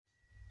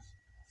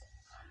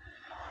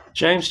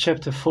James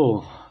chapter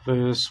 4,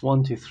 verse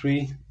 1 to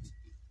 3.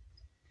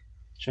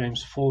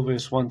 James 4,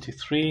 verse 1 to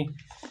 3.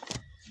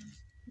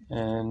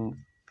 And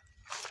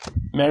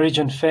marriage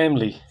and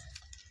family,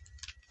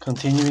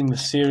 continuing the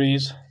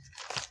series.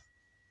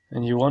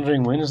 And you're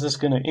wondering, when is this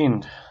going to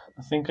end?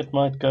 I think it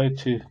might go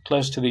to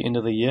close to the end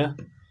of the year,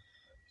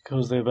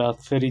 because there are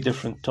about 30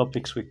 different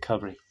topics we're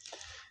covering.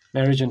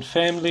 Marriage and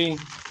family.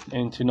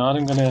 And tonight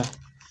I'm going to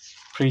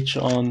preach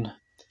on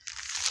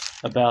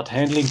about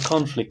handling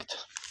conflict,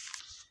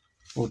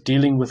 or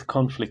dealing with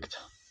conflict.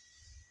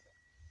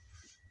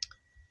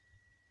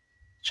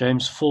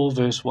 James 4,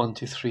 verse 1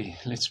 to 3.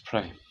 Let's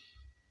pray.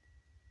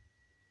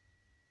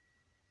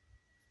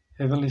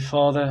 Heavenly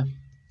Father,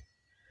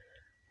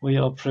 we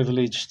are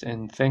privileged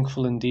and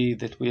thankful indeed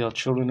that we are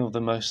children of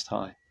the Most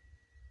High,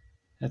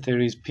 that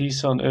there is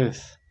peace on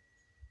earth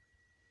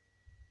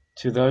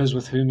to those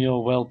with whom you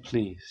are well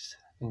pleased,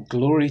 and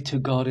glory to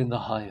God in the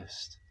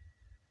highest.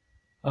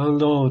 O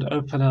Lord,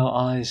 open our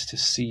eyes to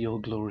see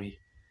your glory,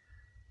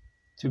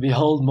 to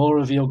behold more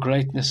of your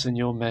greatness and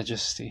your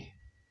majesty,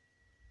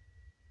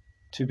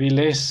 to be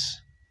less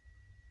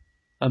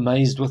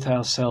amazed with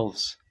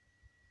ourselves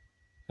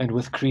and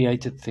with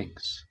created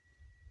things,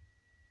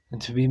 and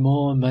to be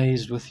more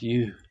amazed with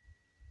you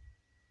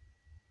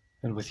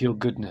and with your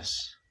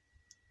goodness.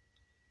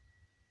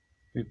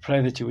 We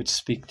pray that you would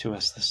speak to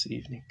us this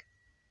evening.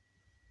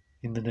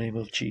 In the name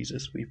of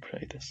Jesus we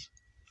pray this.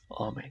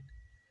 Amen.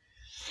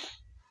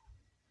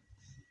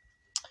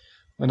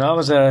 When I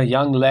was a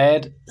young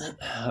lad,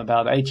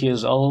 about 8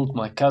 years old,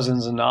 my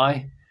cousins and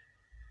I,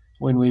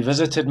 when we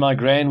visited my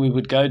gran, we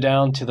would go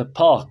down to the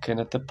park, and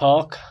at the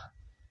park,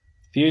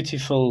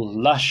 beautiful,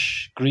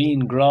 lush,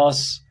 green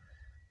grass,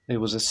 there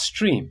was a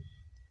stream.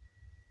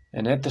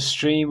 And at the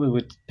stream we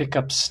would pick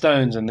up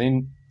stones, and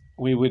then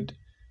we would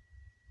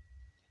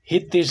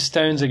hit these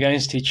stones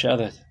against each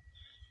other,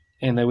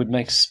 and they would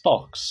make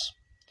sparks.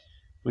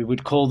 We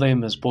would call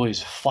them, as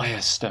boys,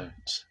 fire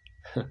stones.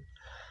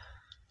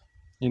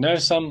 You know,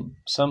 some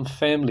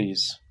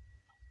families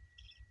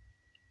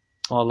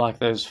are like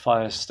those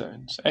fire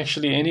stones.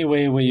 Actually,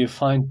 anywhere where you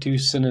find two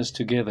sinners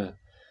together,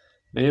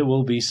 there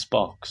will be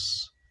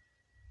sparks.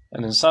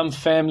 And in some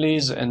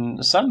families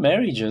and some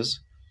marriages,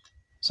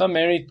 some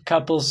married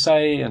couples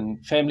say,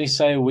 and families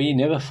say, we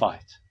never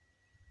fight.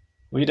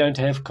 We don't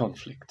have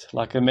conflict.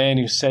 Like a man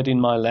who sat in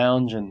my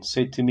lounge and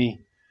said to me,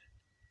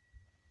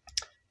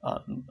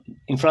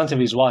 in front of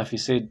his wife, he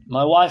said,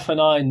 "My wife and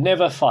I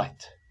never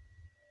fight."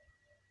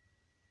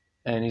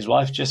 And his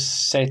wife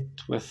just sat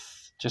with,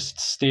 just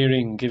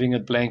staring, giving a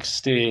blank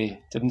stare,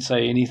 didn't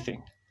say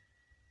anything.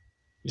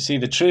 You see,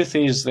 the truth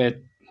is that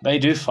they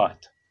do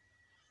fight.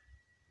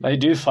 They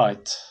do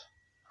fight.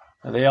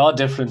 There are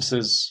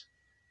differences,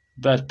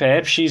 but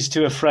perhaps she's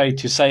too afraid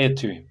to say it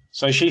to him.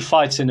 So she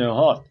fights in her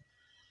heart.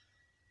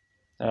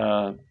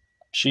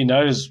 She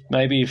knows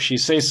maybe if she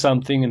says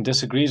something and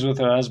disagrees with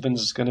her husband,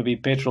 it's going to be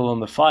petrol on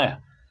the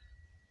fire.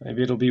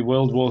 Maybe it'll be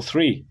World War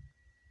III.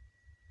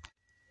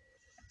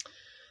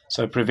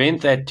 So to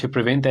prevent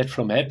that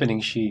from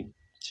happening, she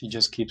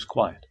just keeps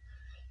quiet.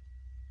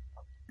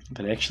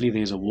 But actually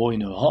there's a war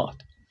in her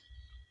heart.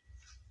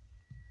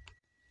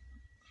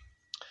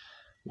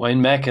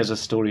 Wayne Mack has a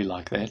story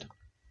like that.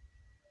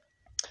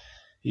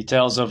 He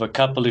tells of a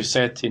couple who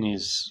sat in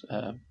his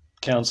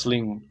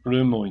counseling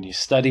room or in his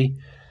study,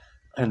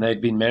 and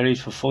they'd been married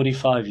for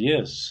 45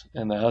 years,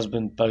 and the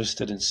husband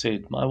boasted and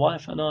said, "My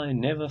wife and I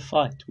never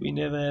fight. We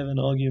never have an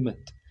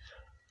argument."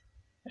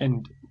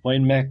 And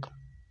Wayne Mack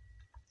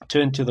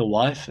turned to the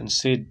wife and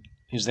said,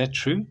 "Is that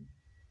true?"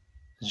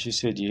 And she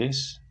said,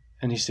 "Yes."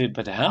 And he said,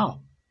 "But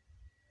how?"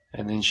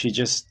 And then she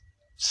just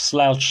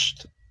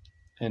slouched,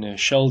 and her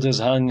shoulders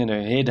hung and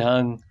her head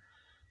hung,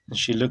 and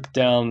she looked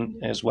down,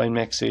 as Wayne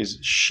Mack says,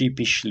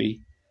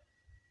 sheepishly,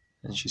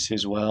 and she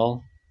says,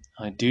 "Well,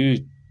 I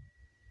do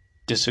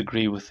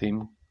disagree with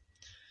him,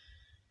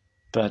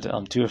 but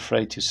I'm too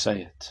afraid to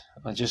say it.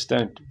 I just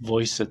don't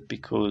voice it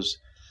because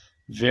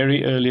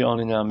very early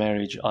on in our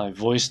marriage, I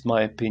voiced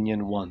my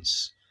opinion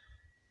once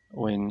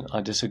when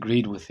I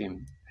disagreed with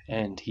him,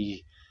 and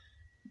he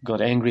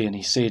got angry and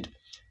he said,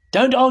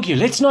 'Don't argue,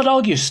 let's not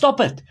argue,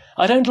 stop it.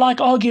 I don't like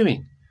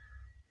arguing.'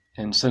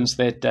 And since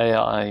that day,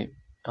 I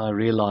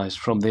realized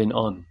from then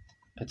on,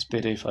 it's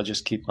better if I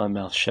just keep my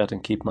mouth shut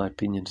and keep my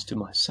opinions to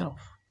myself."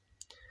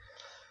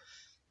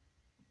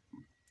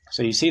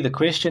 So you see, the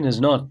question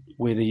is not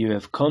whether you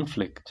have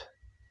conflict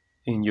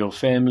in your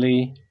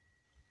family,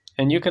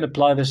 and you can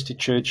apply this to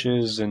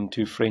churches and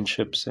to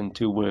friendships and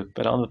to work,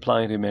 but I'm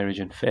applying it to marriage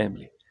and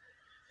family.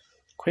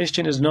 The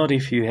question is not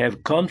if you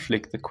have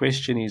conflict, the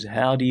question is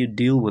how do you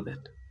deal with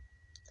it?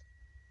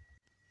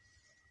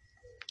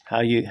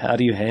 How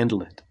do you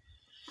handle it?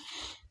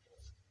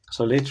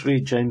 So let's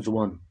read James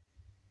 1,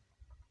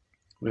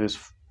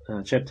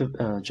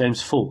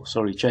 James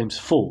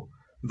 4,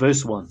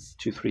 verse 1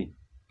 to 3.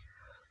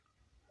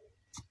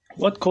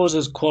 What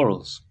causes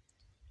quarrels?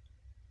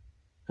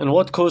 And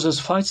what causes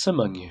fights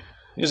among you?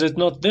 Is it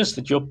not this,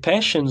 that your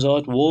passions are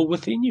at war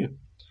within you?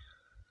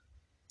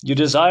 You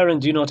desire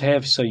and do not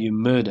have, so you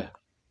murder.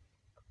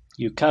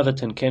 You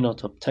covet and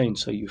cannot obtain,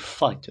 so you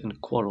fight and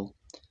quarrel.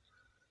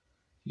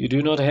 You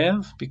do not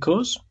have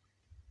because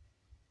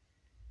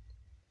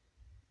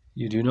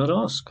you do not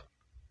ask.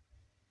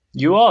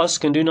 You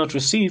ask and do not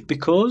receive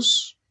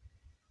because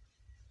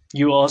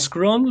you ask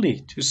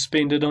wrongly to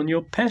spend it on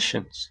your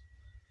passions.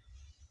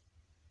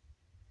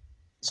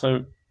 So,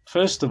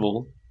 first of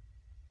all,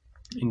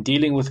 in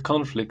dealing with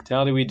conflict,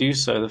 how do we do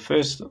so? The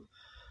first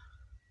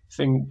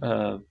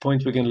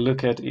point we're going to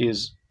look at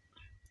is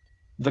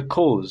the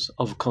cause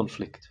of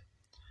conflict.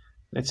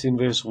 That's in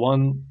verse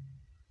 1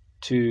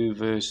 to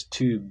verse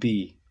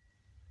 2b.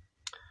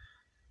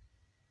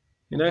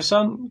 You know,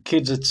 some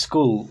kids at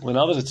school, when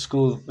I was at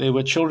school, there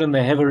were children,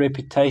 they have a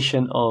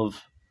reputation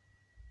of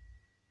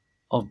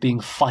being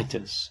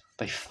fighters.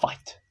 They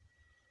fight.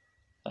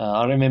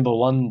 I remember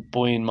one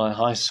boy in my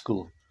high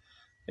school,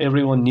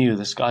 everyone knew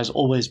this guy's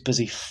always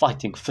busy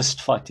fighting, fist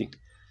fighting,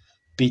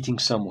 beating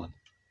someone,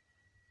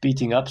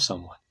 beating up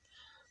someone.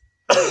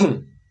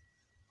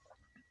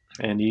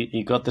 And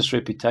he got this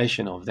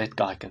reputation of that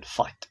guy can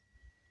fight.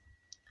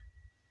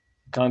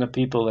 The kind of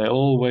people, they're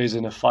always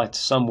in a fight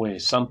somewhere,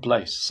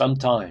 someplace,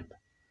 sometime.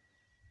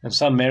 And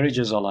some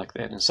marriages are like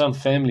that, and some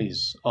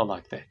families are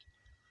like that.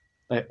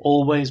 They're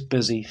always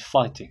busy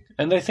fighting.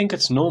 And they think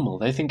it's normal.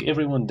 They think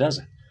everyone does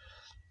it.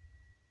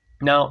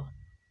 Now,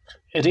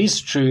 it is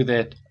true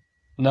that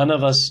none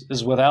of us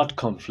is without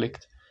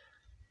conflict,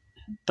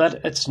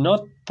 but it's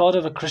not part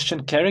of a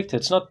Christian character.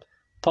 It's not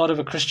part of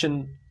a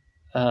Christian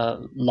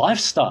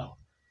lifestyle.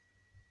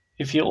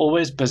 If you're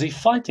always busy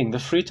fighting, the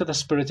fruit of the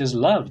Spirit is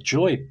love,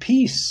 joy,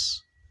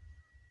 peace,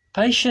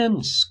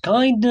 patience,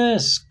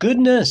 kindness,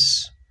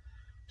 goodness,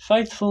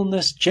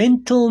 faithfulness,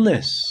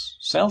 gentleness,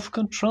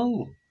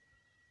 self-control.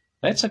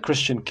 That's a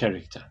Christian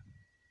character.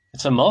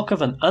 It's a mark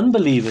of an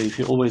unbeliever if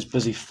you're always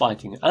busy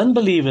fighting.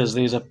 Unbelievers,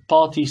 there's a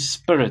party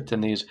spirit,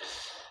 and there's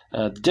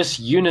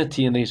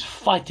disunity, and there's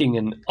fighting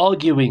and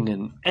arguing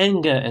and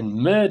anger and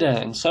murder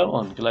and so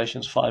on.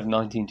 Galatians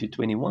 5:19 to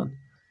 21.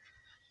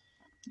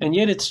 And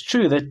yet it's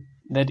true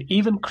that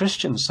even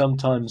Christians,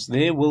 sometimes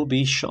there will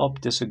be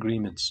sharp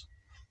disagreements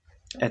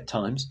at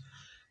times,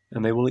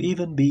 and there will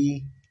even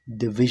be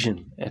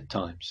division at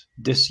times,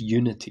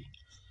 disunity.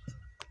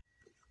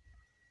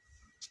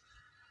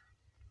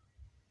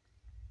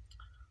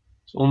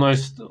 It's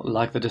almost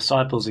like the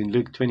disciples in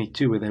Luke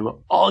 22, where they were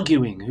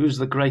arguing who's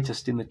the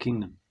greatest in the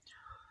kingdom.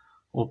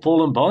 Or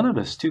Paul and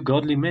Barnabas, two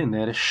godly men,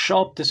 they had a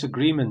sharp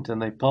disagreement and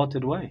they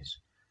parted ways.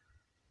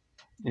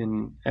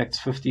 In Acts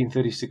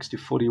 15:36 to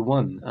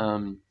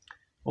 41.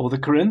 Or the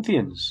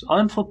Corinthians,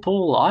 I'm for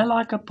Paul, I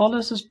like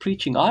Apollos'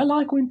 preaching, I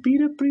like when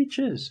Peter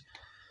preaches.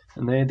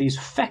 And there are these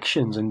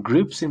factions and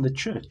groups in the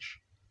church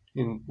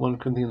in 1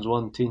 Corinthians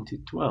 1:10 to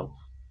 12.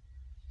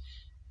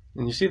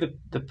 And you see,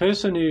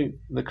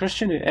 the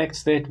Christian who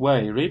acts that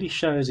way really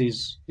shows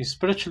he's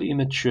spiritually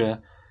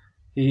immature.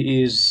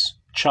 He is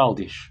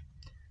childish.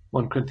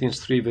 1 Corinthians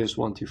 3 verse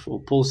 1 to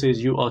 4. Paul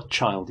says you are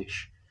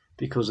childish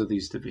because of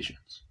these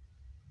divisions.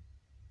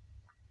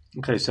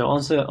 Okay, so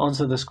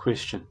answer this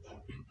question.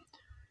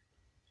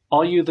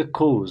 Are you the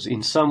cause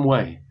in some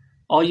way?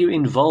 Are you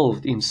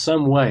involved in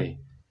some way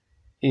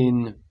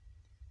in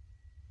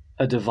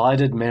a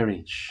divided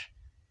marriage,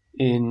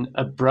 in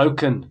a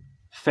broken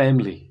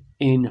family,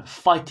 in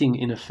fighting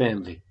in a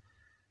family,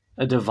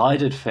 a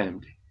divided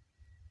family?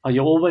 Are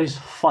you always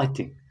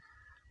fighting?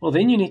 Well,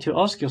 then you need to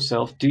ask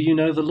yourself, do you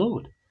know the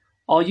Lord?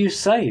 Are you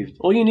saved?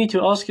 Or you need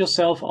to ask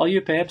yourself, are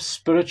you perhaps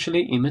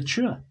spiritually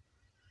immature?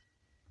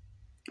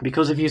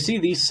 Because if you see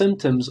these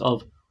symptoms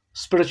of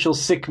spiritual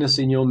sickness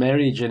in your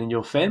marriage and in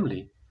your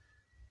family,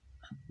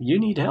 you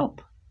need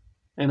help.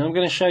 And I'm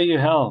going to show you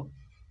how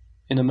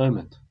in a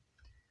moment.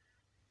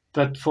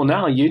 But for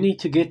now, you need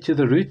to get to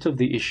the root of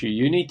the issue.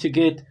 You need to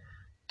get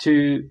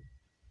to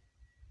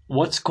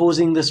what's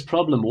causing this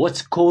problem,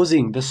 what's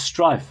causing the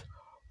strife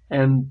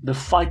and the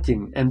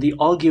fighting and the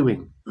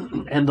arguing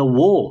and the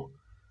war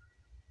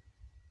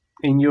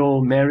in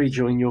your marriage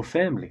or in your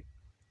family.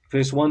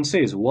 Verse 1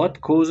 says,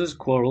 what causes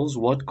quarrels,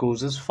 what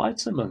causes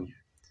fights among you?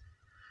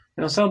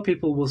 Now, some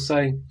people will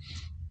say,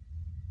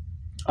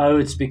 oh,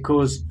 it's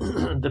because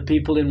the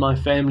people in my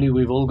family,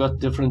 we've all got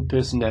different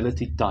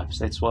personality types.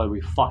 That's why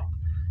we fight.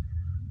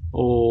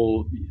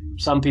 Or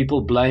some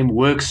people blame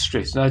work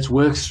stress. No, it's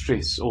work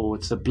stress. Or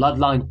it's a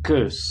bloodline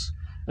curse,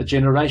 a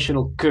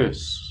generational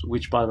curse,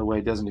 which, by the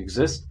way, doesn't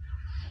exist.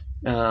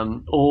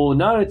 Or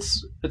no,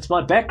 it's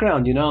my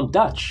background. You know, I'm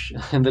Dutch,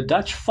 and the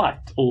Dutch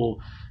fight. Or,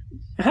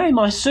 hey,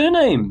 my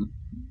surname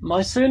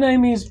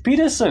is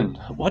Peterson.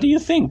 What do you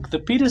think? The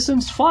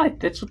Petersons fight.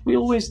 That's what we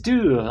always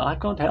do. I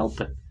can't help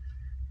it.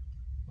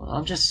 Well,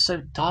 I'm just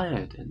so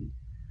tired and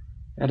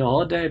had a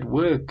hard day at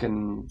work,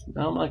 and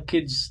now my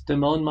kids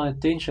demand my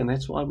attention.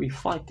 That's why we're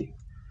fighting.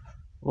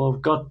 Or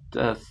I've got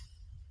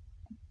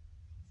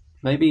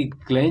maybe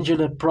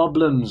glandular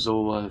problems,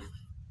 or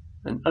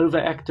an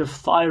overactive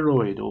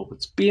thyroid, or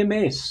it's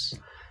PMS.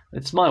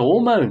 It's my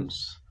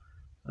hormones.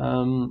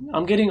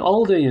 I'm getting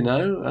older, you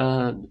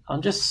know.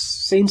 I'm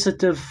just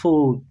sensitive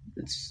for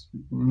It's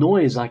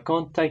noise. I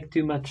can't take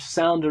too much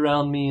sound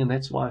around me, and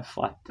that's why I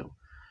fight.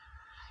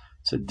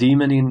 It's a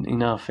demon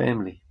in our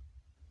family.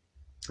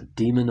 A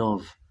demon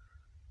of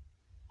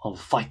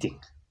fighting.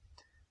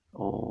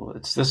 Or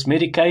it's this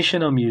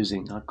medication I'm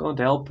using. I can't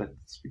help it.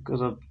 It's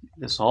because of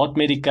this heart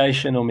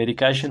medication or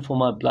medication for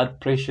my blood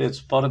pressure.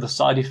 It's part of the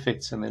side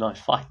effects, and then I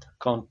fight.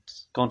 I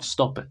can't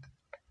stop it.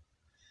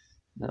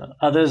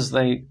 Others,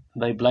 they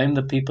blame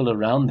the people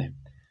around them.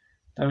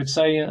 They would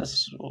say,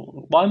 yes,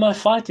 why am I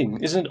fighting?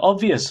 Isn't it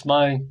obvious?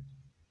 My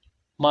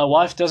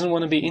wife doesn't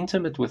want to be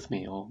intimate with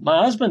me, or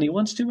my husband, he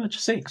wants too much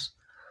sex.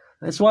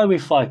 That's why we're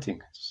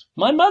fighting.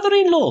 My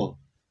mother-in-law,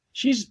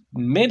 she's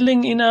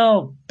meddling in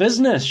our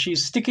business.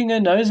 She's sticking her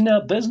nose in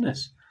our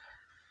business.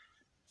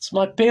 It's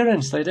my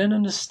parents. They don't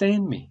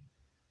understand me.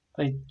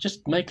 They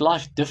just make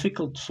life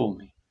difficult for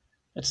me.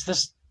 It's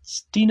this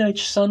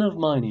teenage son of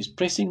mine. He's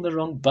pressing the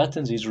wrong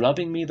buttons. He's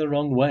rubbing me the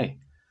wrong way.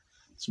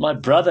 It's my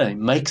brother. He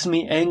makes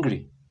me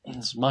angry.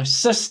 It's my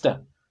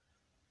sister.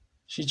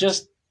 She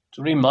just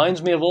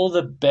reminds me of all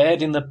the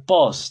bad in the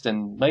past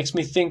and makes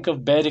me think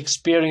of bad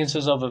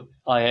experiences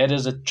I had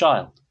as a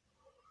child.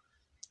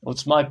 Or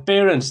it's my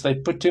parents. They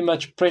put too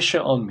much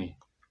pressure on me.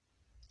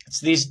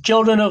 It's these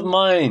children of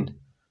mine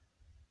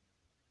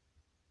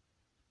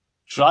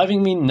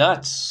driving me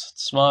nuts.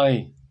 It's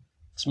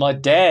my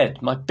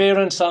dad. My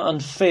parents are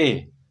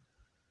unfair.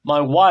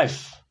 My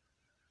wife,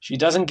 she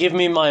doesn't give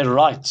me my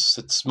rights.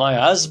 It's my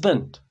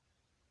husband.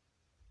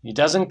 He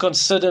doesn't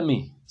consider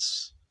me.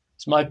 It's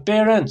my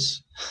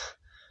parents.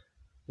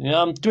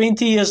 I'm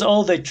 20 years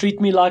old. They treat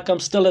me like I'm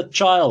still a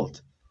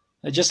child.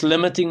 They're just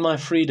limiting my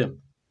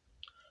freedom.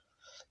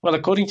 Well,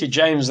 according to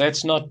James,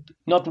 that's not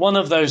one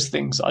of those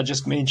things I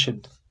just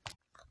mentioned.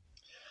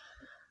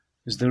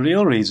 It's the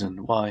real reason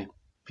why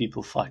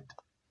people fight.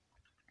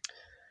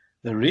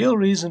 The real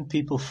reason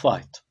people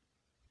fight,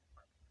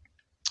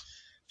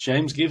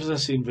 James gives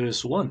us in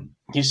verse 1.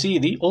 You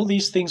see, all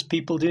these things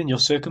people do in your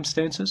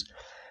circumstances,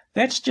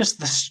 that's just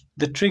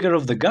the trigger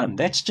of the gun.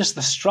 That's just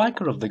the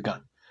striker of the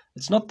gun.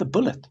 It's not the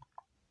bullet.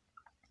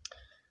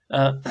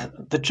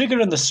 The trigger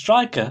and the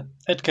striker,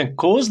 it can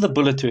cause the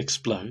bullet to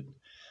explode,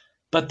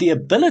 but the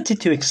ability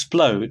to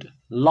explode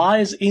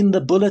lies in the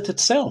bullet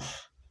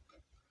itself.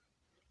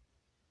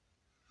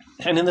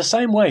 And in the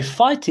same way,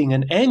 fighting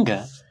and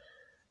anger,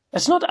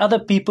 it's not other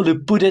people who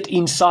put it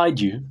inside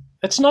you.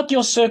 It's not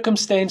your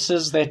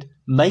circumstances that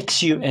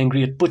makes you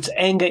angry. It puts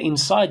anger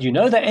inside you.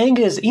 No, the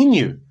anger is in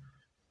you.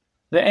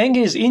 The anger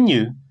is in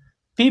you.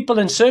 People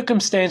and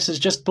circumstances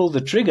just pull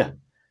the trigger.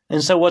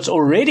 And so what's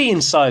already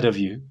inside of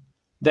you,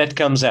 that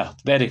comes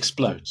out, that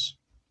explodes.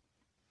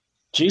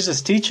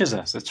 Jesus teaches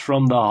us it's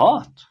from the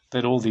heart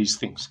that all these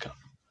things come.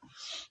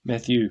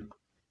 Matthew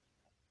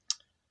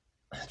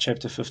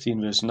chapter 15,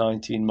 verse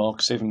 19,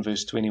 Mark 7,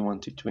 verse 21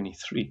 to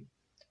 23.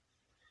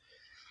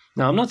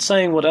 Now, I'm not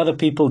saying what other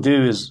people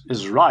do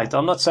is right.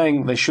 I'm not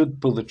saying they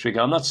should pull the trigger.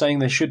 I'm not saying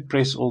they should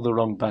press all the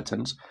wrong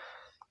buttons.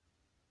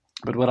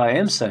 But what I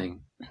am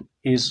saying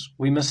is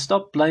we must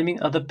stop blaming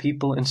other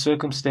people and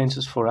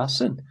circumstances for our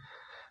sin.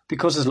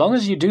 Because as long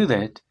as you do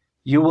that,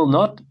 you will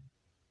not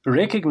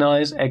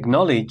recognize,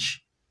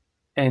 acknowledge,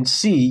 and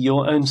see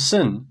your own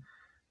sin.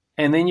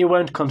 And then you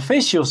won't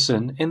confess your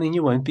sin, and then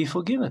you won't be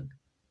forgiven.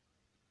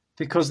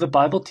 Because the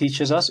Bible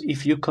teaches us,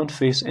 if you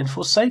confess and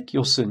forsake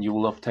your sin, you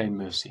will obtain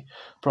mercy.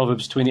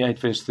 Proverbs 28,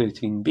 verse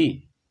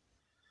 13b.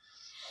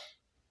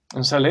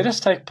 And so let us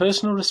take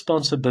personal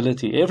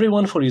responsibility,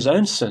 everyone for his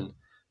own sin,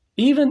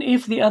 even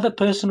if the other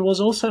person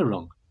was also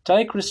wrong.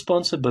 Take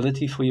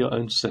responsibility for your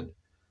own sin.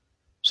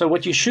 So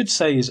what you should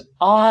say is,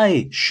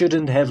 I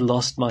shouldn't have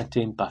lost my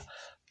temper.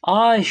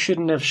 I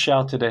shouldn't have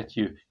shouted at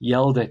you,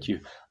 yelled at you.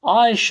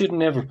 I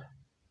shouldn't have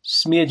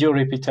smeared your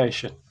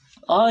reputation.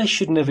 I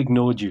shouldn't have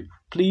ignored you.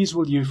 Please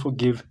will you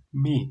forgive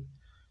me?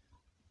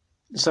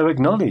 So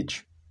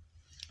acknowledge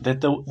that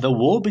the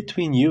war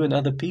between you and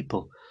other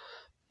people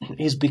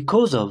is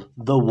because of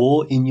the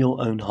war in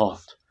your own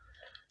heart.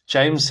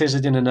 James says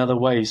it in another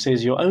way. He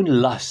says your own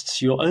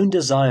lusts, your own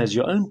desires,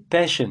 your own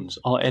passions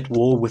are at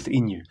war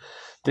within you.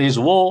 There's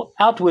war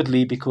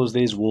outwardly because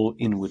there's war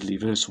inwardly.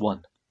 Verse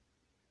 1.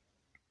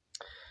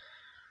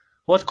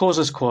 What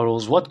causes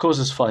quarrels? What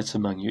causes fights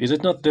among you? Is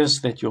it not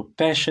this, that your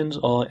passions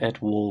are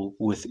at war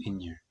within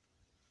you?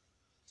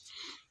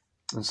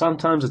 And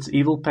sometimes it's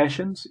evil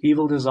passions,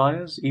 evil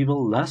desires,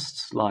 evil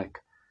lusts, like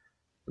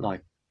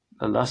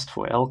a lust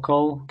for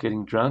alcohol,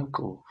 getting drunk,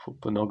 or for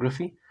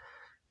pornography.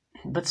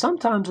 But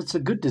sometimes it's a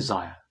good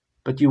desire,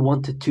 but you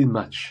want it too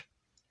much,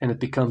 and it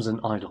becomes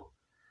an idol.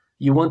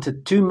 You want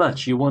it too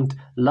much. You want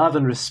love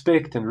and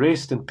respect and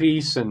rest and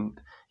peace, and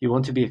you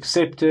want to be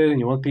accepted, and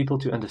you want people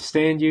to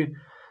understand you.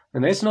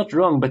 And that's not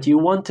wrong, but you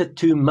want it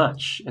too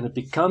much, and it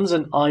becomes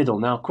an idol.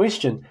 Now,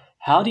 question,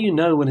 how do you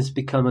know when it's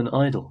become an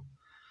idol?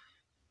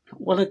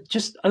 Well, it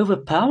just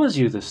overpowers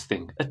you, this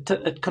thing.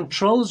 It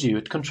controls you.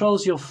 It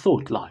controls your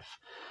thought life.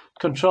 It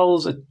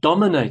it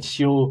dominates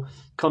your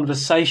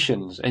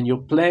conversations and your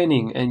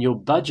planning and your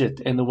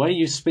budget and the way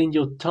you spend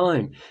your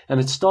time. And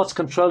it starts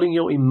controlling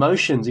your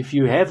emotions. If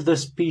you have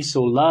this peace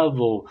or love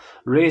or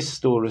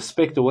rest or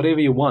respect or whatever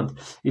you want,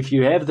 if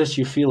you have this,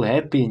 you feel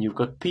happy and you've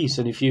got peace.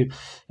 And if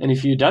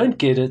you don't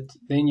get it,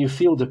 then you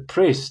feel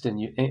depressed and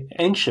you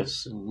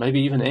anxious and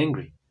maybe even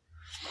angry.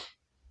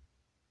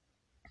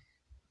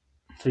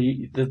 So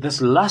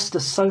this lust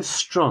is so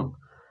strong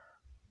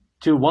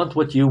to want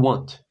what you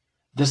want.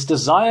 This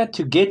desire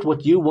to get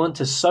what you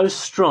want is so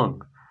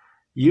strong,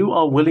 you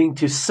are willing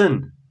to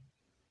sin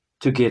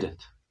to get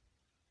it.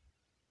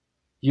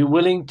 You're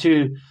willing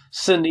to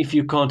sin if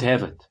you can't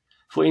have it.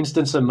 For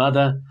instance, a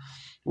mother,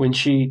 when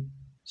she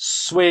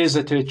swears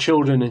at her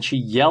children and she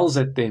yells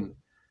at them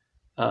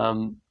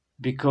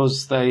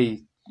because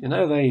they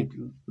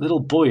little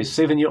boys,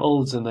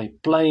 7-year-olds, and they're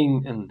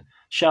playing and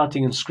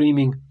shouting and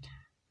screaming.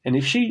 And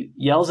if she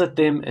yells at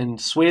them and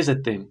swears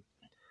at them,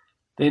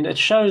 then it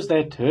shows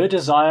that her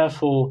desire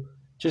for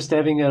just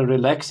having a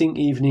relaxing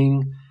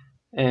evening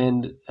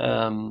and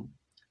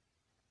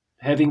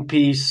having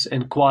peace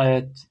and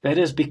quiet, that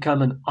has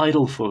become an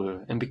idol for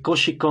her. And because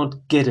she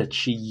can't get it,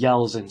 she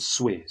yells and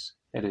swears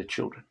at her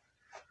children.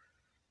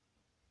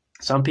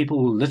 Some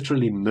people will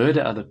literally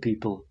murder other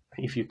people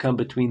if you come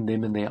between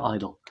them and their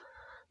idol.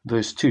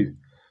 Verse 2,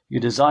 you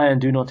desire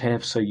and do not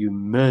have, so you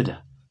murder,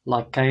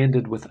 like Cain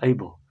did with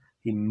Abel.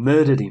 He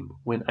murdered him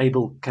when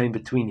Abel came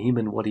between him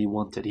and what he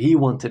wanted. He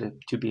wanted it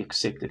to be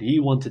accepted. He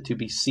wanted to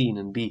be seen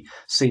and be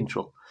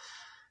central.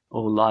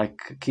 Or like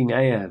King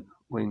Ahab,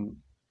 when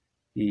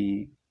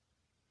he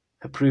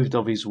approved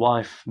of his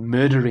wife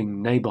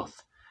murdering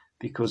Naboth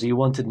because he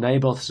wanted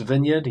Naboth's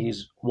vineyard,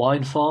 his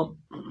wine farm.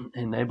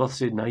 And Naboth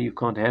said, no, you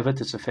can't have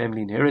it. It's a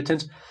family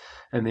inheritance.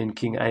 And then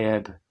King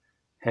Ahab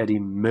had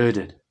him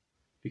murdered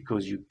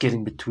because you're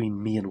getting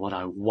between me and what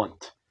I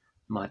want,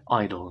 my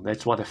idol.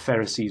 That's why the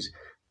Pharisees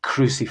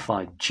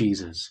crucified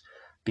Jesus,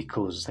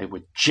 because they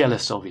were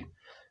jealous of him.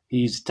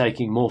 He's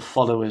taking more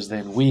followers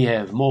than we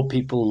have, more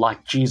people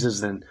like Jesus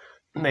than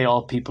there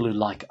are people who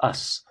like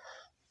us.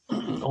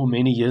 Or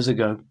many years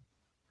ago,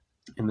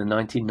 in the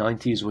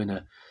 1990s,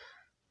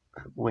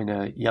 when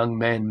a young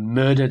man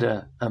murdered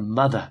a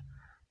mother,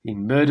 he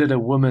murdered a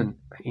woman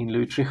in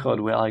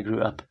Lutrichard, where I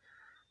grew up,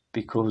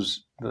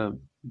 because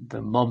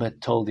the mom had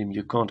told him,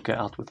 you can't go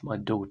out with my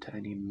daughter,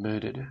 and he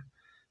murdered her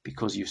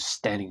because you're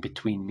standing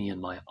between me and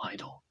my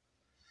idol.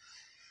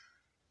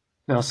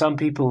 Now, some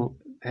people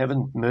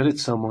haven't murdered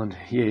someone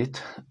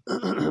yet,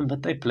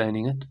 but they're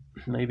planning it.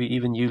 Maybe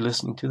even you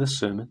listening to the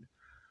sermon.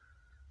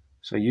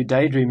 So you're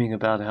daydreaming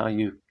about how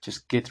you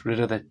just get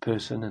rid of that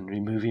person and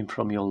remove him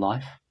from your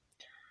life.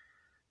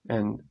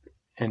 And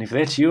if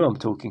that's you I'm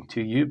talking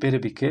to, you better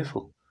be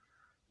careful.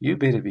 You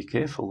better be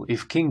careful.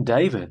 If King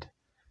David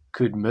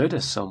could murder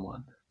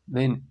someone,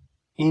 then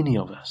any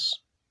of us,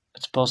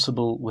 it's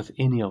possible with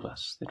any of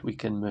us that we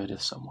can murder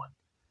someone.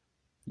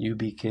 You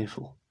be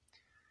careful.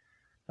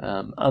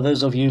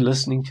 Others of you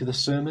listening to the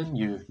sermon,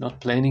 you're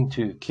not planning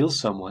to kill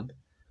someone,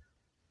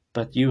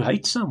 but you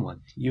hate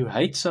someone. You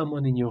hate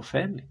someone in your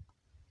family.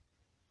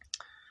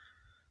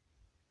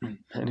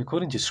 And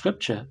according to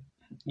Scripture,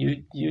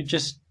 you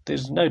just,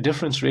 there's no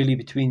difference really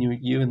between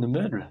you and the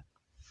murderer.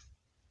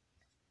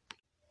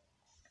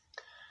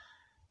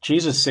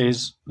 Jesus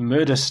says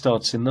murder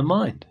starts in the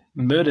mind.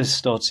 Murder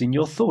starts in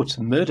your thoughts.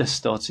 Murder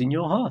starts in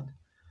your heart.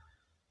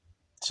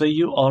 So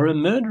you are a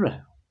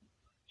murderer.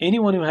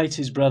 Anyone who hates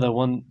his brother,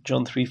 1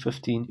 John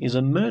 3:15, is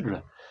a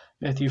murderer.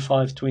 Matthew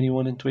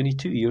 5:21 and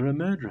 22, you're a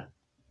murderer.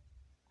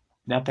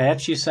 Now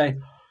perhaps you say,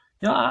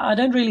 I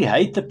don't really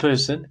hate the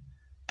person,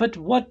 but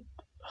what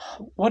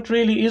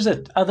really is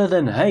it other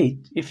than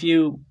hate if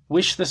you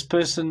wish this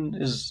person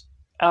is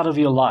out of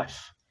your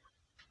life?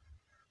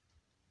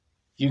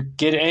 You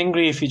get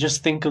angry if you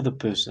just think of the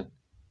person.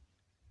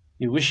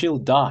 You wish he'll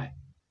die.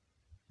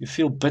 You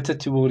feel bitter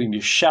toward him.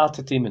 You shout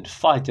at him and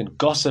fight and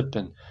gossip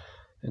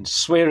and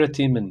swear at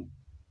him and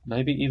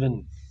maybe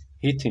even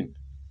hit him,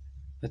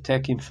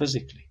 attack him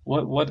physically.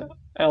 What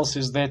else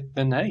is that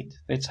than hate?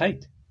 That's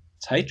hate.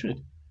 It's hatred.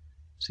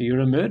 So you're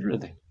a murderer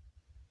then.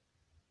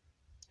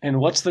 And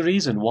what's the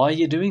reason? Why are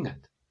you doing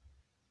it?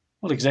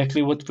 Well,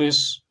 exactly what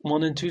verse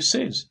 1 and 2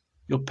 says.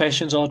 Your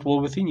passions are at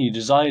war within you. You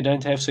desire, you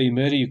don't have, so you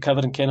murder. You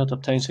covet and cannot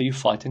obtain, so you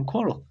fight and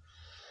quarrel.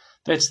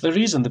 That's the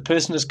reason. The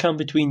person has come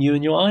between you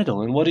and your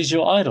idol. And what is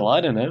your idol?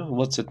 I don't know.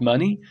 What's it?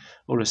 Money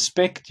or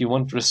respect? You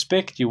want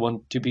respect? You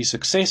want to be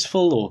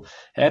successful or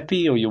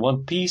happy, or you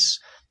want peace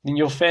in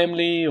your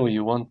family, or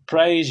you want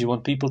praise? You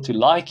want people to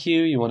like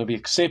you? You want to be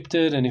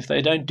accepted? And if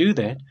they don't do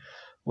that,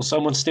 or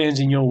someone stands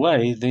in your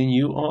way, then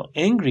you are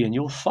angry and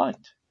you'll fight.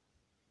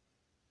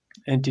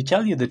 And to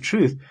tell you the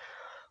truth,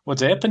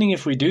 what's happening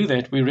if we do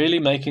that, we're really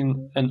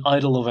making an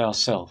idol of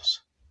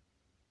ourselves.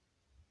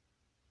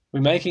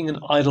 We're making an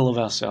idol of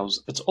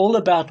ourselves. It's all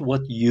about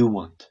what you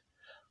want,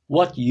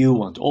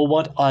 or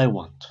what I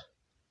want.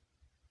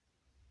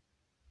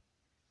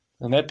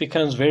 And that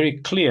becomes very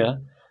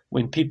clear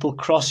when people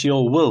cross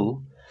your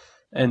will,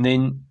 and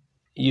then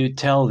you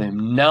tell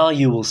them, now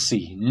you will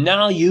see.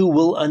 Now you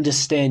will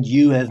understand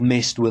you have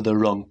messed with the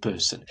wrong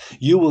person.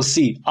 You will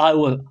see, I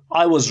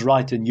was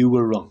right and you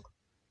were wrong.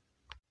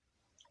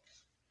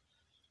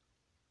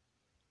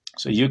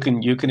 So you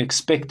can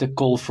expect a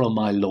call from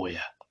my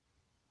lawyer.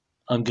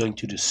 I'm going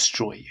to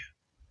destroy you.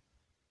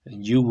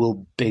 And you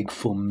will beg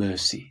for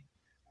mercy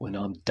when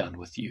I'm done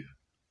with you.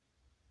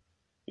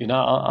 You know,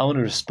 I want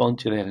to respond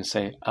to that and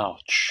say,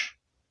 ouch,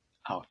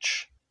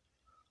 ouch.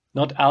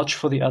 Not ouch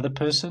for the other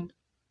person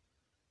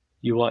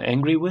you are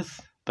angry with,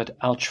 but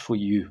ouch for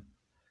you.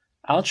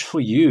 Ouch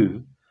for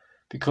you,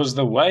 because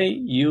the way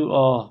you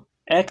are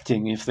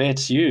acting, if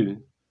that's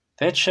you,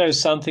 that shows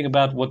something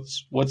about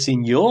what's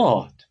in your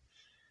heart.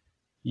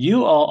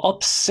 You are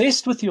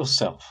obsessed with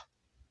yourself.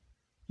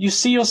 You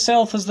see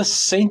yourself as the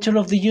center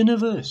of the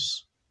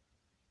universe.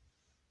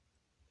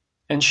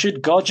 And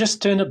should God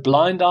just turn a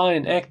blind eye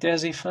and act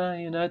as if,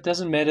 it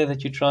doesn't matter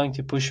that you're trying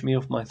to push me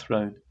off my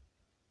throne?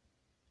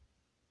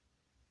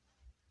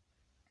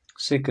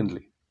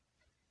 Secondly,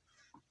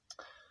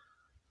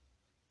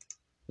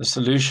 the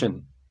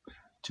solution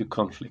to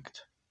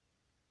conflict.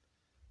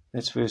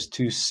 That's verse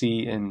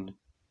 2c and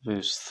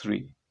verse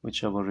 3,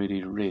 which I've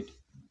already read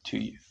to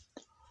you.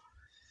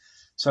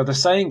 So the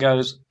saying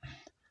goes,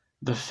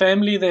 the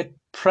family that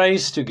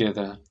prays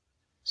together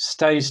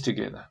stays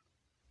together.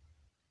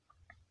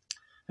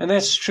 And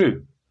that's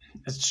true.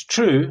 It's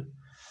true,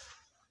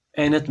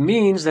 and it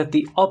means that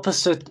the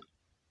opposite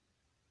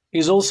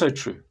is also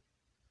true.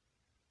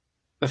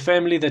 The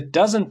family that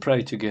doesn't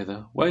pray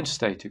together won't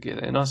stay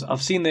together. And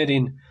I've seen that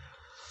in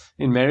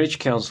marriage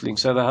counseling.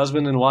 So the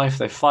husband and wife,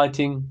 they're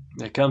fighting.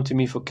 They come to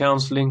me for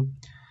counseling.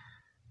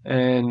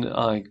 And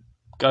I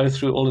go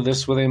through all of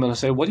this with them. And I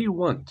say, what do you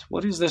want?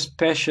 What is this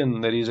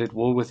passion that is at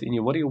war within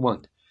you? What do you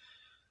want?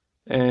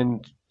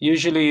 And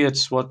usually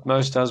it's what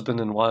most husband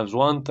and wives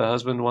want. The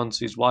husband wants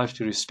his wife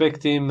to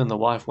respect him. And the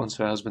wife wants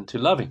her husband to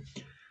love him.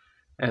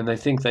 And they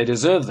think they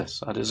deserve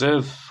this. I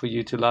deserve for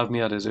you to love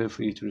me. I deserve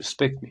for you to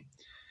respect me.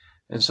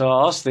 And so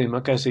I asked them,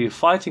 okay, so you're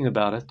fighting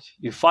about it.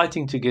 You're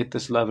fighting to get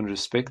this love and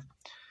respect.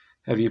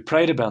 Have you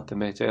prayed about the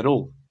matter at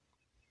all?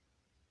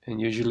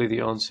 And usually the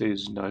answer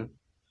is no.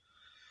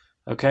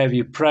 Okay, have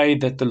you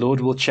prayed that the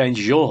Lord will change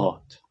your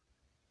heart?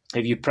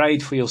 Have you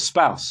prayed for your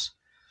spouse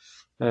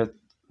that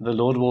the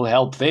Lord will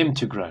help them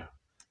to grow?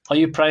 Are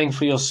you praying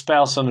for your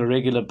spouse on a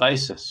regular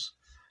basis?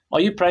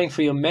 Are you praying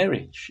for your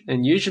marriage?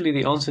 And usually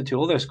the answer to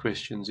all those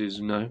questions is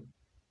no.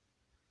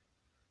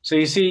 So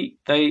you see,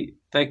 they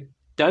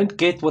don't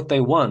get what they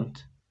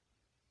want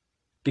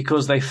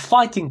because they're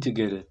fighting to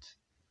get it,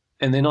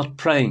 and they're not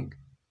praying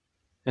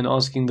and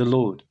asking the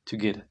Lord to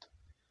get it.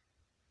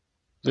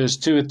 Verse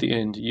 2 at the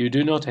end, you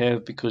do not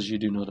have because you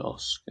do not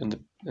ask.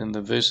 And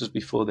the verses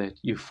before that,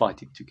 you're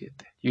fighting to get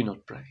that. You're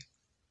not praying.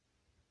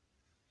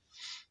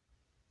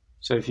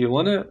 So if you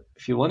want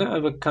to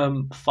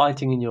overcome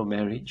fighting in your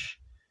marriage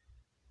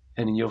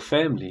and in your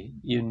family,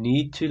 you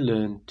need to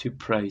learn to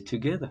pray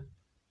together.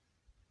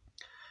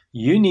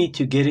 You need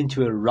to get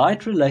into a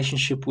right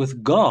relationship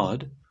with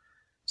God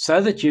so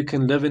that you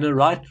can live in a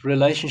right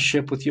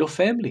relationship with your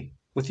family,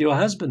 with your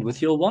husband,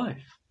 with your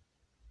wife.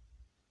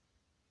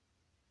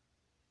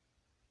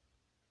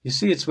 You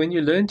see, it's when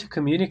you learn to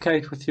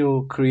communicate with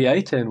your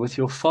Creator and with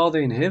your Father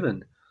in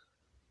heaven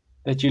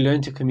that you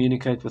learn to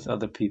communicate with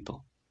other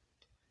people.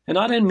 And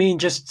I don't mean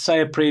just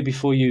say a prayer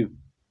before you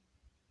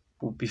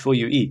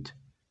eat.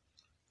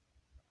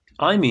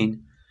 I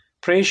mean,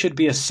 prayer should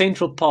be a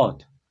central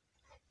part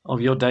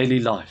of your daily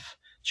life.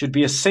 It should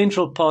be a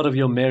central part of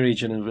your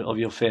marriage and of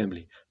your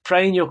family.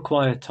 Pray in your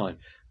quiet time.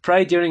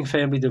 Pray during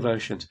family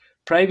devotions.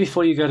 Pray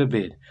before you go to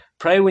bed.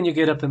 Pray when you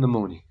get up in the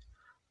morning.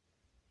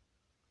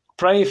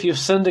 Pray if you've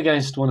sinned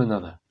against one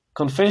another.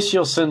 Confess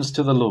your sins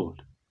to the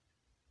Lord.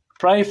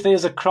 Pray if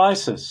there's a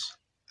crisis.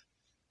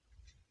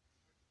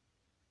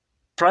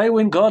 Pray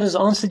when God has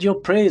answered your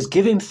prayers.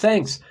 Give Him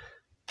thanks.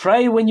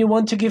 Pray when you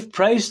want to give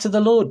praise to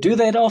the Lord. Do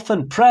that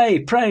often. Pray,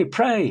 pray,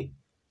 pray.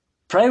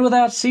 Pray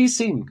without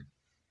ceasing.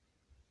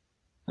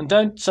 And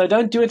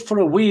don't do it for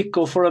a week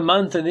or for a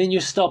month and then you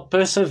stop.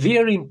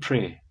 Persevere in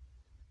prayer.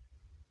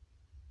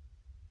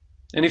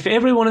 And if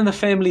everyone in the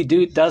family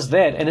does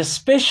that, and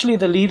especially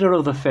the leader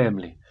of the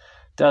family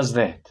does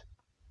that,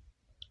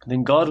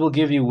 then God will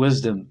give you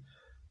wisdom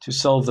to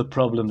solve the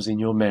problems in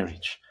your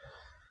marriage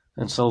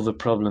and solve the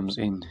problems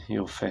in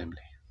your family.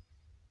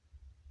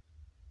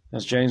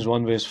 As James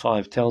 1 verse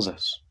 5 tells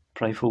us,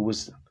 pray for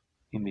wisdom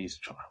in these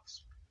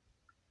trials.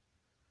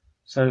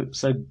 So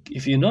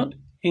if you're not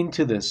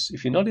into this,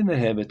 if you're not in the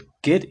habit,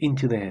 get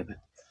into the habit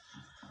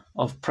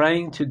of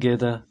praying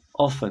together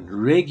often,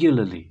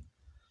 regularly.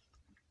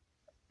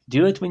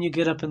 Do it when you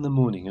get up in the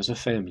morning as a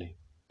family.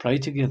 Pray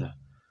together.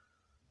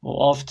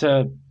 Or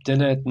after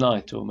dinner at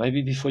night, or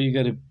maybe before you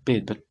go to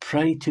bed, but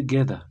pray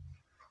together.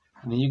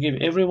 And then you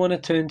give everyone a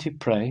turn to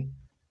pray,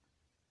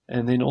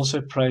 and then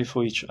also pray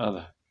for each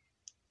other.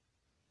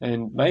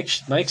 And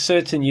make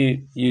certain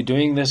you're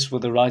doing this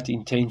with the right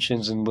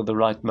intentions and with the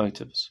right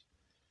motives.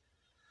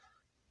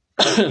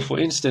 For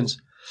instance,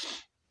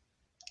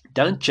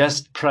 Don't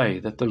just pray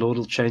that the Lord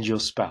will change your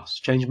spouse.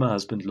 Change my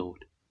husband,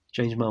 Lord.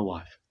 Change my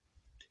wife.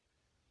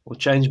 Or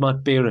change my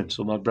parents,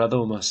 or my brother,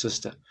 or my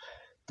sister.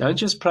 Don't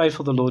just pray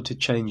for the Lord to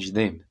change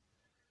them.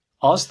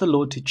 Ask the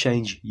Lord to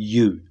change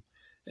you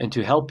and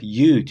to help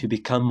you to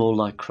become more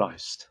like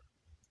Christ.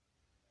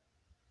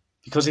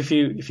 Because if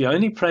you're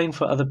only praying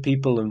for other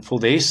people and for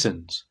their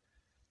sins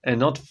and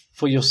not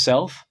for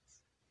yourself,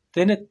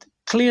 then it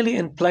clearly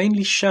and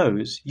plainly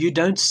shows you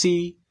don't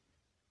see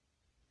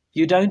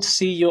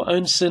your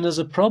own sin as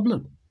a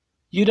problem.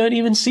 You don't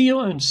even see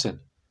your own sin.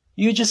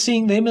 You're just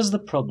seeing them as the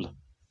problem.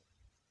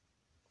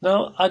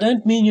 Now, I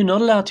don't mean you're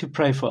not allowed to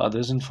pray for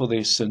others and for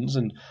their sins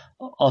and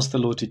ask the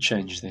Lord to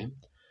change them,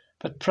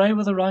 but pray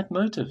with the right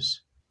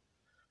motives.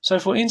 So,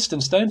 for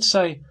instance, don't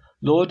say,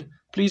 Lord,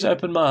 please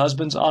open my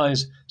husband's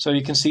eyes so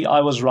he can see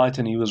I was right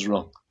and he was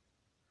wrong.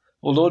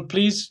 Or, Lord,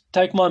 please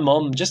take my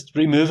mom, just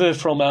remove her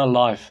from our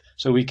life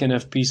so we can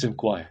have peace and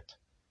quiet.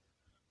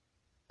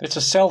 That's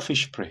a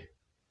selfish prayer.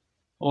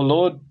 Or,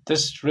 Lord,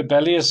 this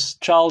rebellious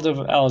child of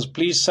ours,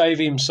 please save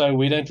him so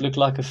we don't look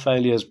like a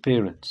failure as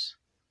parents.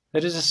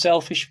 That is a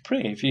selfish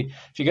prayer. If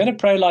you're going to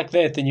pray like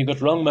that, then you've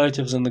got wrong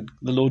motives and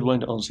the Lord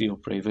won't answer your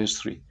prayer. Verse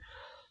 3.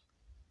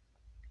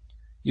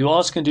 You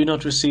ask and do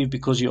not receive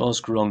because you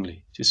ask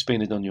wrongly, to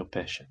spend it on your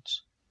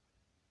passions.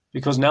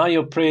 Because now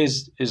your prayer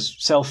is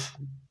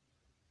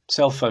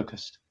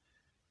self-focused.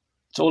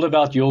 It's all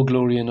about your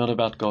glory and not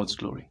about God's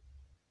glory.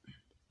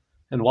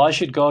 And why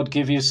should God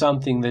give you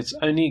something that's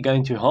only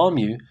going to harm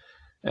you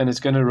and it's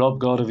going to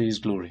rob God of His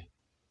glory?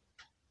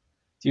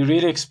 Do you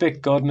really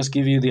expect God must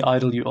give you the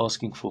idol you're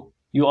asking for?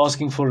 You're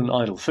asking for an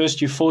idol.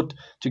 First you fought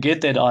to get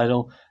that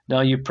idol,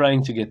 now you're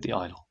praying to get the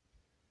idol.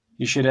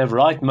 You should have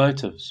right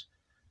motives.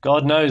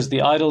 God knows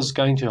the idol's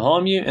going to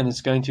harm you and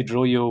it's going to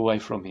draw you away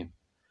from Him.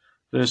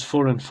 Verse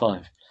 4 and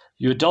 5.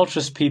 You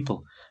adulterous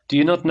people, do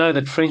you not know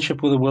that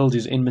friendship with the world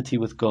is enmity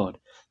with God?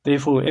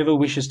 Therefore, whoever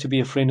wishes to be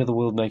a friend of the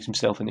world makes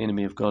himself an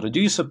enemy of God. Or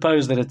do you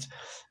suppose that it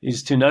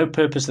is to no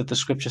purpose that the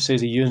Scripture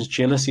says He yearns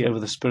jealousy over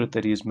the Spirit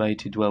that He has made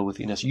to dwell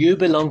within us? You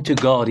belong to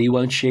God. He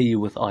won't share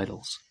you with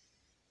idols.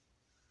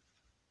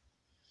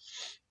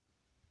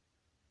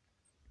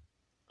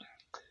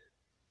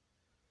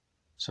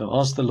 So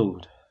ask the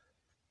Lord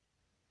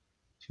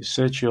to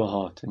search your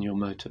heart and your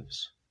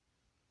motives.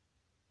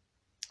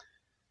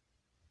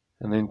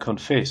 And then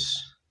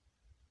confess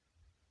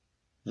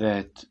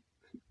that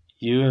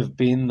you have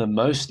been the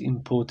most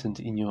important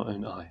in your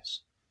own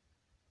eyes,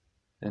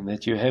 and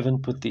that you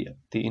haven't put the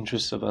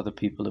interests of other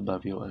people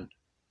above your own.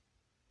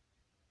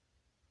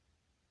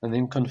 And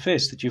then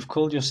confess that you've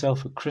called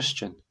yourself a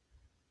Christian,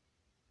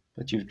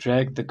 but you've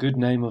dragged the good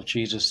name of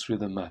Jesus through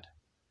the mud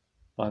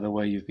by the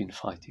way you've been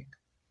fighting.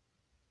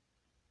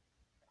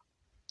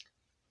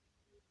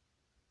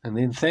 And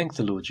then thank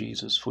the Lord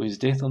Jesus for His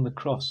death on the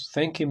cross.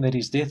 Thank Him that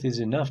His death is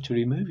enough to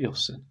remove your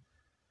sin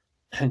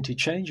and to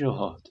change your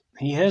heart.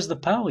 He has the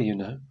power, you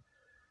know.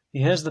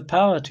 He has the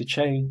power to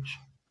change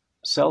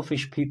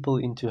selfish people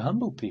into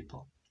humble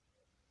people.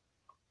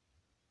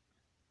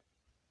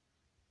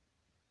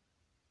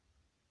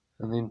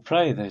 And then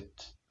pray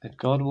that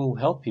God will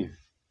help you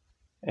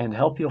and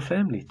help your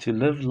family to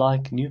live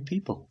like new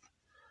people,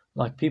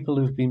 like people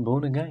who've been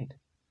born again,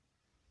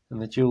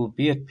 and that you'll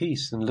be at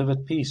peace and live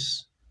at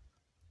peace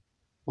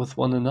with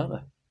one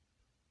another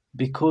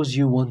because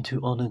you want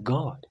to honor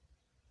God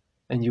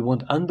and you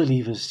want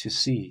unbelievers to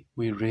see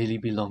we really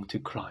belong to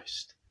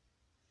Christ.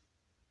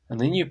 And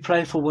then you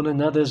pray for one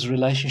another's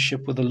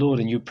relationship with the Lord,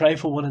 and you pray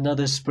for one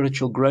another's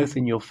spiritual growth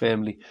in your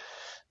family,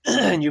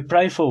 and you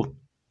pray for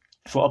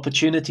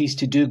opportunities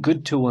to do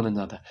good to one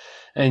another,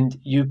 and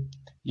you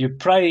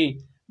pray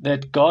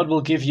that God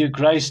will give you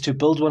grace to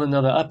build one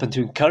another up and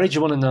to encourage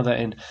one another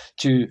and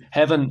to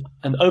have an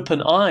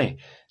open eye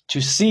to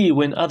see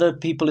when other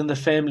people in the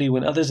family,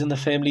 when others in the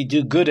family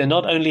do good, and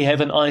not only have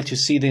an eye to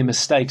see their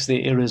mistakes,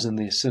 their errors and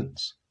their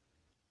sins.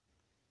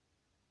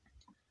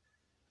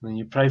 And then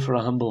you pray for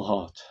a humble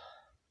heart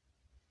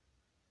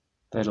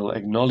that'll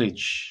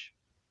acknowledge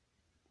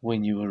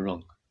when you were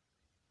wrong.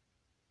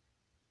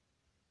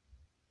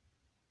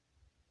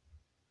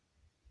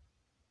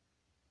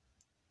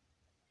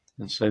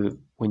 And so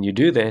when you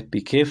do that,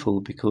 be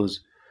careful,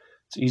 because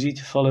it's easy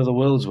to follow the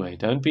world's way.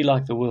 Don't be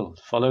like the world.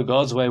 Follow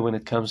God's way when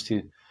it comes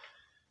to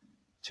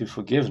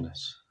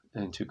forgiveness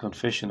and to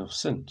confession of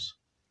sins.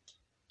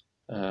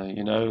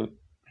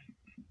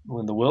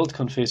 When the world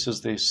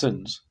confesses their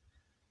sins,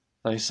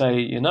 they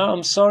say,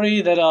 I'm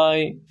sorry that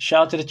I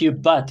shouted at you,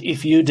 but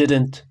if you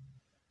didn't.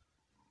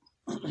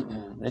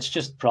 That's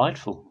just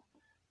prideful.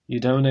 You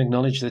don't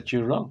acknowledge that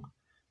you're wrong.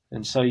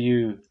 And so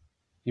you're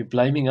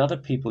blaming other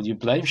people, you're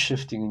blame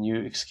shifting, and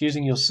you're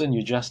excusing your sin,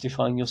 you're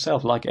justifying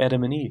yourself, like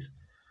Adam and Eve.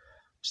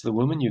 It's the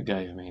woman you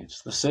gave me,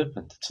 it's the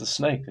serpent, it's the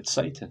snake, it's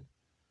Satan.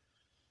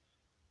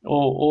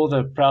 Or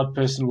the proud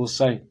person will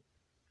say,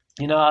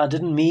 I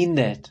didn't mean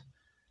that.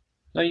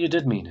 No, you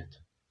did mean it.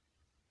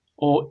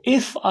 Or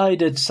if I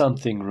did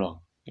something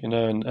wrong,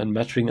 and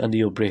muttering under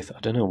your breath,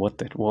 I don't know what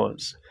that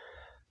was.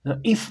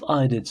 Now, if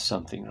I did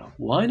something wrong,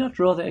 why not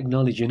rather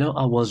acknowledge,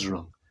 I was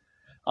wrong.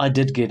 I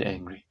did get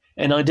angry,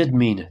 and I did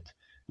mean it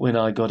when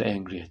I got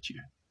angry at you.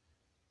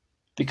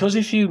 Because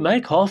if you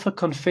make half a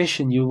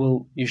confession,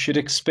 you should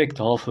expect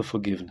half a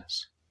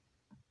forgiveness.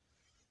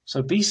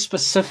 So be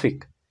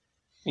specific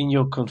in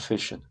your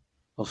confession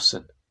of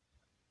sin.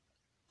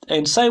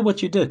 And say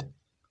what you did.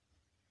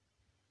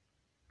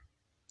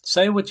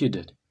 Say what you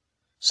did.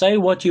 Say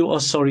what you are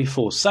sorry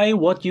for. Say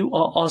what you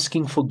are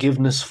asking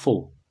forgiveness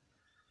for.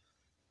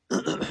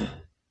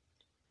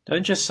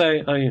 Don't just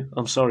say, oh,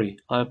 I'm sorry,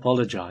 I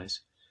apologize.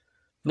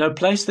 No,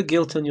 place the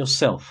guilt on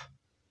yourself.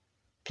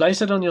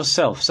 Place it on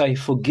yourself. Say,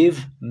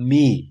 forgive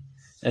me.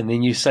 And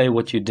then you say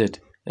what you did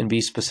and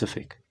be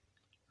specific.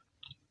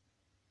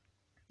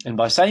 And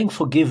by saying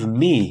forgive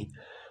me,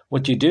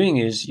 what you're doing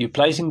is you're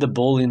placing the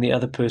ball in the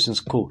other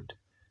person's court.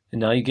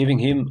 And now you're giving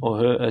him or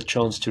her a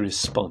chance to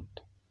respond.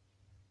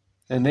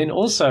 And then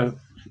also,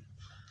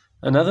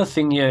 another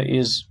thing here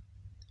is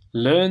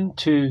learn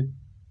to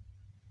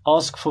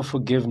ask for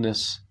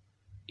forgiveness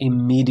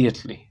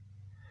immediately.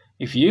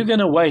 If you're going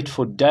to wait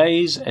for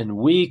days and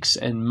weeks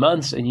and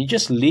months and you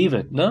just leave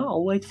it, no,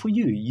 I'll wait for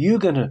you. You're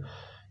going to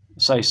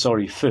say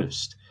sorry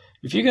first.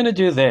 If you're going to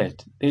do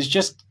that, there's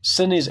just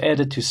sin is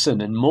added to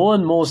sin, and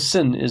more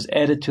sin is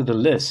added to the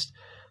list,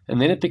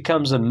 and then it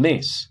becomes a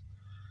mess.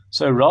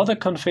 So rather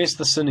confess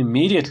the sin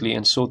immediately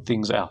and sort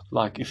things out,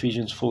 like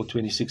Ephesians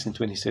 4:26 and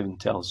 27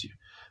 tells you.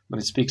 When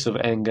it speaks of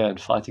anger and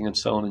fighting and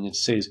so on, and it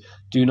says,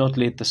 do not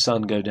let the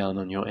sun go down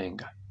on your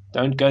anger.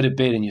 Don't go to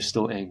bed and you're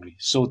still angry.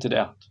 Sort it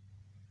out.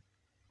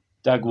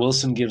 Doug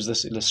Wilson gives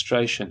this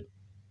illustration,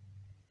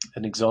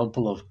 an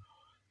example of,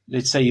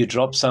 let's say you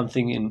drop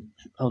something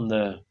on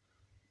the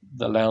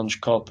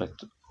lounge carpet,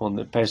 on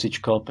the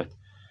passage carpet.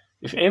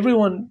 If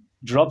everyone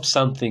drops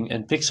something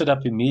and picks it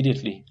up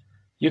immediately,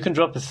 you can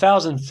drop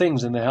 1,000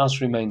 things and the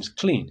house remains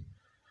clean.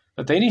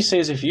 But then he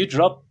says if you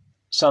drop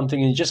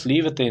something and you just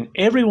leave it there, and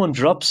everyone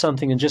drops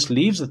something and just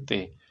leaves it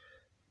there,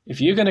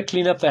 if you're going to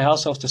clean up the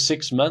house after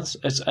 6 months,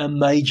 it's a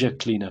major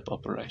cleanup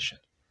operation.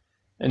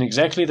 And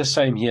exactly the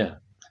same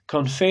here.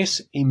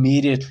 Confess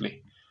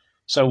immediately.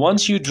 So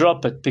once you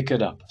drop it, pick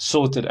it up,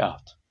 sort it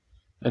out.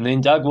 And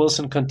then Doug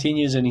Wilson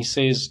continues and he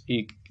says,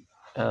 he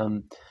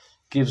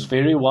gives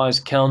very wise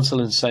counsel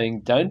in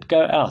saying, don't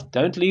go out,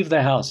 don't leave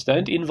the house,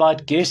 don't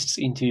invite guests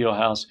into your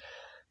house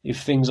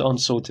if things aren't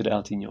sorted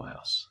out in your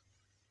house.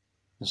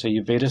 And so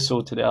you better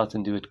sort it out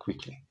and do it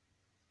quickly.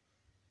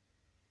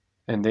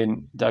 And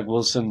then Doug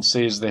Wilson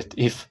says that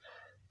if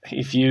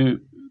you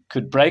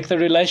could break the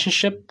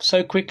relationship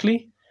so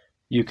quickly,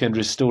 you can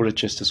restore it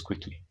just as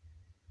quickly.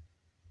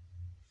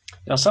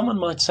 Now someone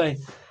might say,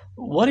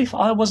 what if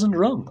I wasn't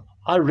wrong?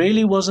 I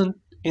really wasn't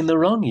in the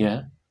wrong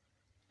here,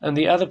 and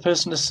the other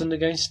person has sinned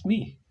against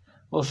me.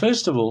 Well,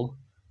 first of all,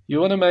 you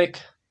want to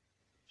make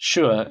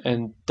sure,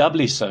 and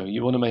doubly so,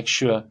 you want to make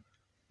sure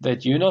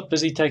that you're not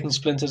busy taking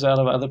splinters out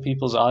of other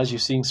people's eyes. You're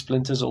seeing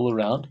splinters all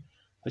around,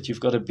 but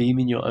you've got a beam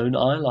in your own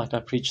eye, like I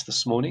preached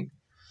this morning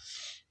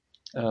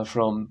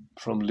from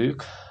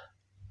Luke.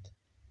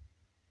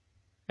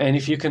 And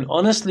if you can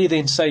honestly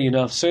then say,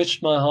 I've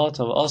searched my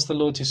heart, I've asked the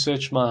Lord to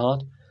search my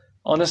heart.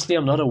 Honestly,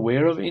 I'm not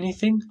aware of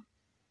anything,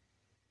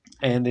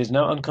 and there's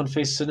no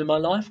unconfessed sin in my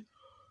life.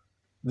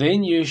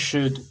 Then you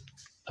should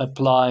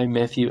apply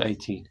Matthew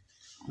 18,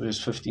 verse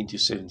 15 to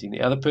 17.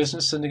 The other person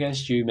has sinned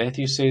against you.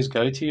 Matthew says,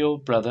 go to your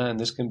brother, and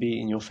this can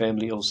be in your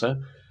family also.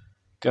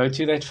 Go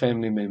to that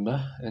family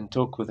member and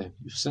talk with him.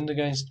 You've sinned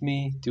against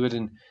me. Do it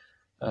in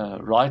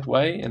right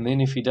way. And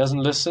then if he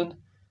doesn't listen,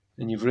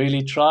 and you've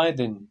really tried,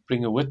 then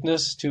bring a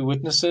witness, 2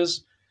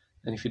 witnesses.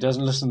 And if he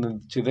doesn't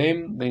listen to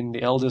them, then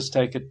the elders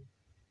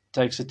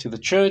takes it to the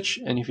church.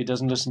 And if he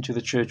doesn't listen to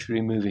the church,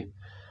 remove him.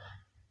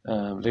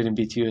 Let him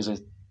be to you as a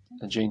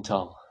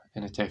Gentile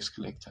and a tax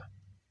collector.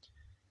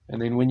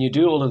 And then when you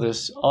do all of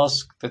this,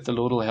 ask that the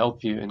Lord will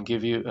help you and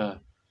give you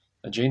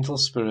a gentle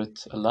spirit,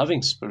 a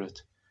loving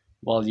spirit,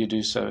 while you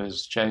do so.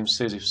 As James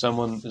says, if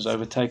someone is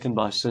overtaken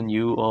by sin,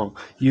 you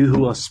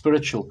who are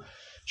spiritual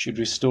should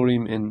restore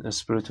him in a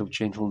spirit of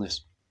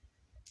gentleness.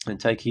 And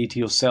take heed to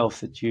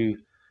yourself that you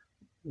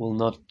will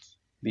not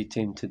be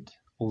tempted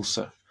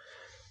also.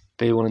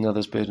 Bear one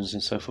another's burdens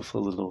and so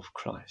fulfill the law of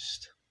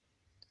Christ.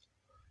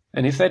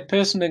 And if that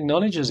person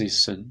acknowledges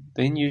his sin,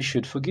 then you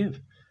should forgive.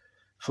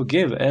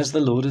 Forgive as the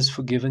Lord has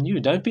forgiven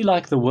you. Don't be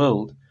like the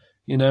world.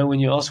 When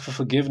you ask for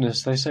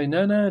forgiveness, they say,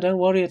 no, don't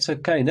worry, it's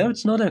okay. No,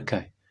 it's not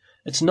okay.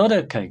 It's not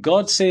okay.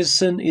 God says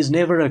sin is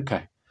never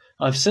okay.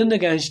 I've sinned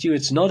against you,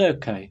 it's not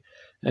okay.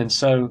 And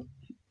so,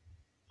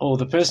 or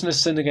the person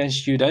has sinned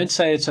against you, don't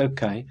say it's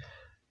okay.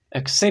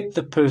 Accept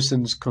the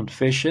person's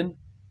confession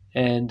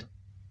and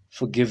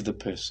forgive the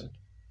person.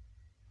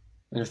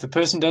 And if the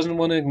person doesn't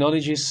want to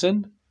acknowledge his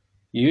sin,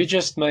 you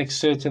just make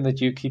certain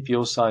that you keep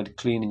your side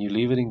clean and you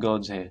leave it in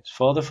God's hands.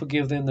 Father,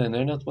 forgive them. They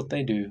know not what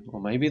they do.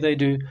 Or maybe they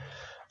do.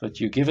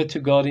 But you give it to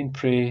God in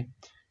prayer.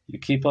 You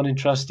keep on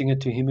entrusting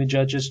it to Him who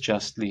judges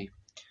justly.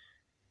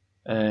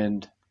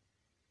 And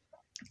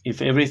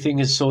if everything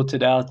is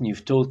sorted out and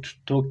you've talked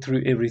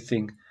through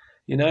everything,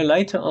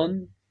 later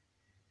on,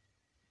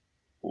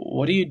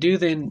 what do you do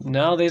then?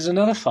 Now there's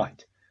another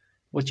fight.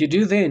 what you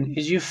do then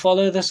is you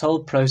follow this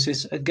whole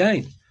process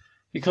again,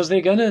 because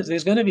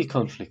there's gonna be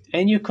conflict,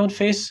 and you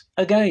confess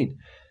again,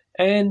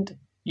 and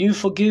you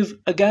forgive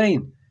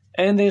again,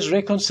 and there's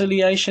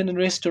reconciliation and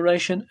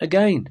restoration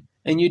again,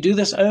 and you do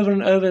this over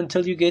and over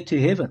until you get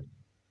to heaven.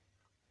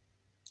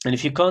 And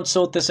if you can't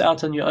sort this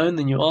out on your own,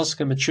 then you ask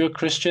a mature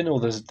Christian or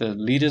the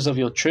leaders of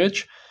your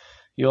church.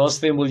 You ask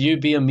them, will you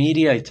be a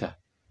mediator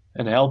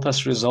and help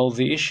us resolve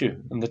the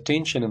issue and the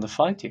tension and the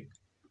fighting?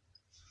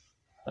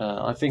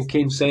 I think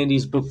Ken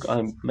Sande's book,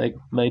 I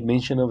made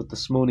mention of it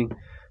this morning,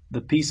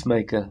 The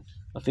Peacemaker.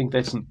 I think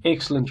that's an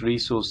excellent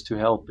resource to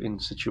help in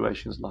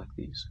situations like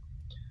these.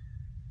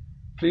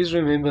 Please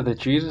remember that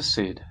Jesus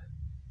said,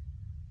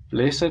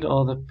 "Blessed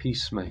are the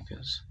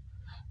peacemakers,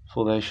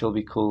 for they shall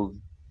be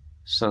called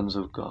sons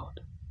of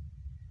God."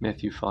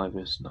 Matthew 5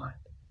 verse 9.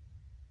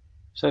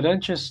 So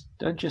don't just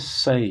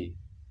say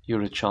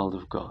you're a child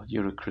of God,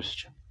 you're a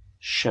Christian.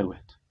 Show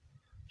it.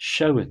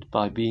 Show it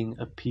by being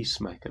a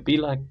peacemaker. Be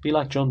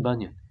like John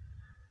Bunyan.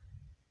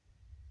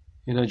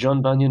 You know,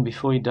 John Bunyan,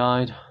 before he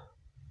died,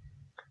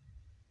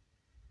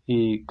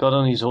 he got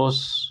on his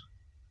horse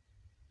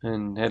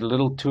and had a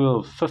little tour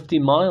of 50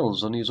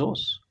 miles on his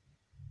horse,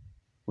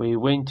 where he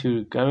went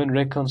to go and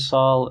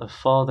reconcile a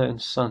father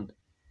and son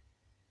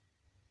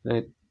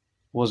that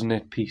wasn't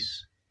at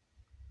peace.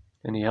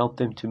 And he helped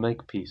them to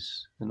make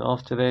peace. And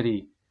after that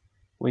he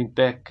went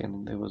back,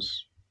 and there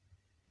was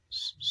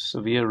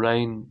severe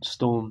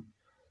rainstorm,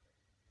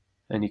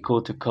 and he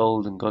caught a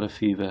cold and got a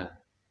fever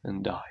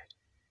and died.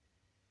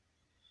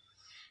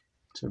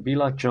 So be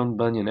like John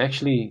Bunyan.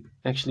 Actually,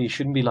 you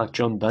shouldn't be like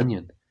John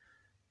Bunyan.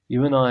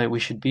 You and I, we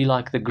should be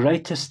like the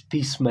greatest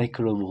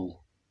peacemaker of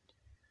all,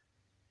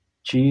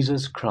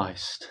 Jesus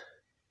Christ,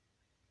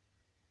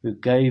 who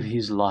gave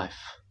his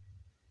life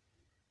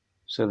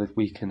so that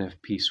we can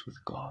have peace with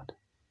God.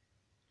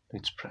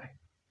 Let's pray.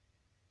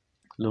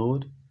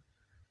 Lord,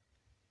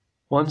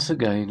 once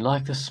again,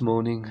 like this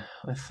morning,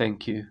 I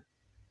thank you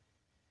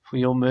for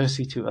your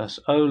mercy to us.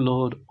 Oh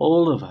Lord,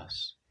 all of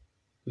us,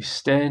 we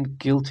stand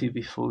guilty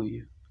before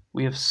you.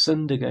 We have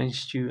sinned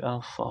against you,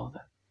 our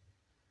Father.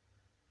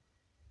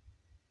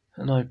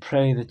 And I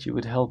pray that you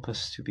would help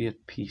us to be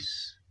at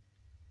peace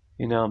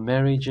in our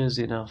marriages,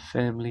 in our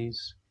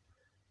families.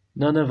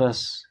 None of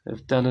us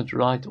have done it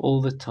right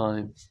all the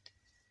time.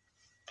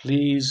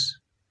 Please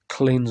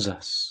cleanse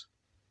us.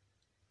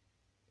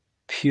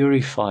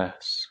 Purify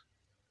us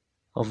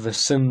of the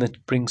sin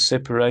that brings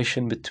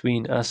separation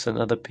between us and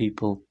other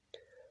people,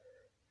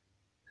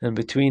 and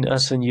between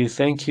us and you.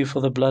 Thank you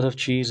for the blood of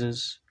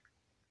Jesus.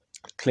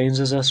 It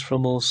cleanses us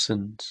from all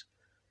sins,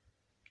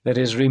 that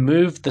has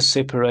removed the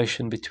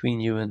separation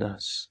between you and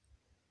us,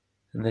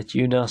 and that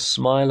you now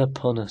smile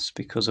upon us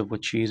because of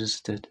what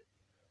Jesus did.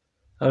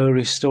 Oh,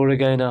 restore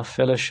again our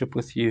fellowship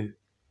with you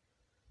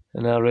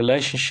and our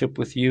relationship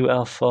with you,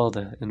 our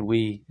Father, and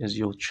we as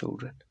your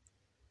children.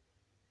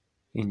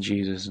 In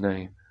Jesus'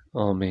 name,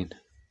 amen.